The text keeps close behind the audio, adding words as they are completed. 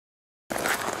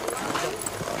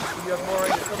you have more on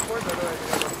your clipboard?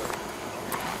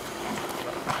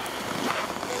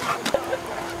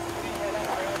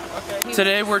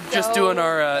 Today we're just doing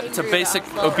our, it's a basic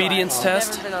obedience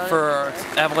test for our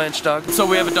Avalanche dog. So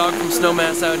we have a dog from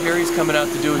Snowmass out here. He's coming out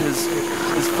to do his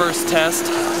first test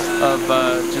of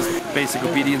just basic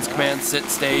obedience commands: sit,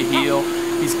 stay, heel.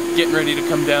 He's getting ready to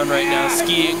come down right now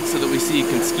skiing so that we see he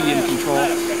can ski in control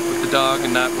with the dog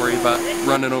and not worry about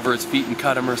running over his feet and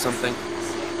cut him or something.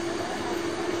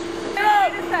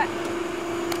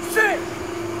 Sit!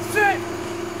 Sit!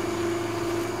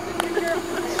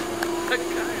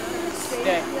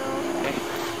 Stay.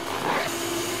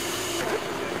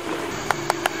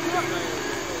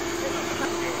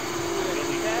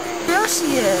 There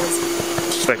she is.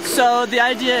 So the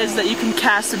idea is that you can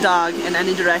cast a dog in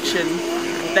any direction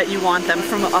that you want them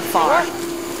from afar.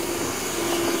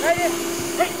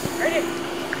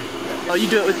 Oh, you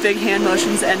do it with big hand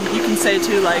motions, and you can say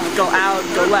too, like, go out,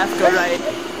 go left, go right.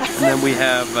 And then we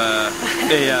have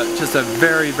just a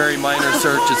very, very minor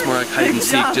search. It's more like hide and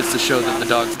seek, just to show that the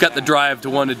dog's got the drive to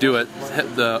want to do it.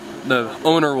 The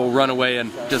owner will run away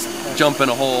and just jump in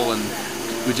a hole, and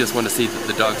we just want to see that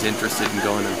the dog's interested in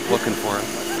going and looking for him.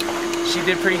 She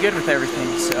did pretty good with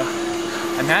everything, so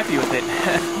I'm happy with it.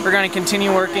 We're going to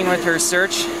continue working with her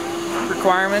search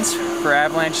requirements for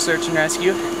Avalanche search and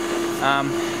rescue. A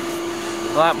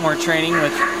lot more training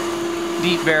with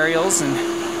deep burials, and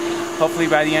hopefully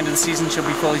by the end of the season she'll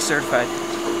be fully certified.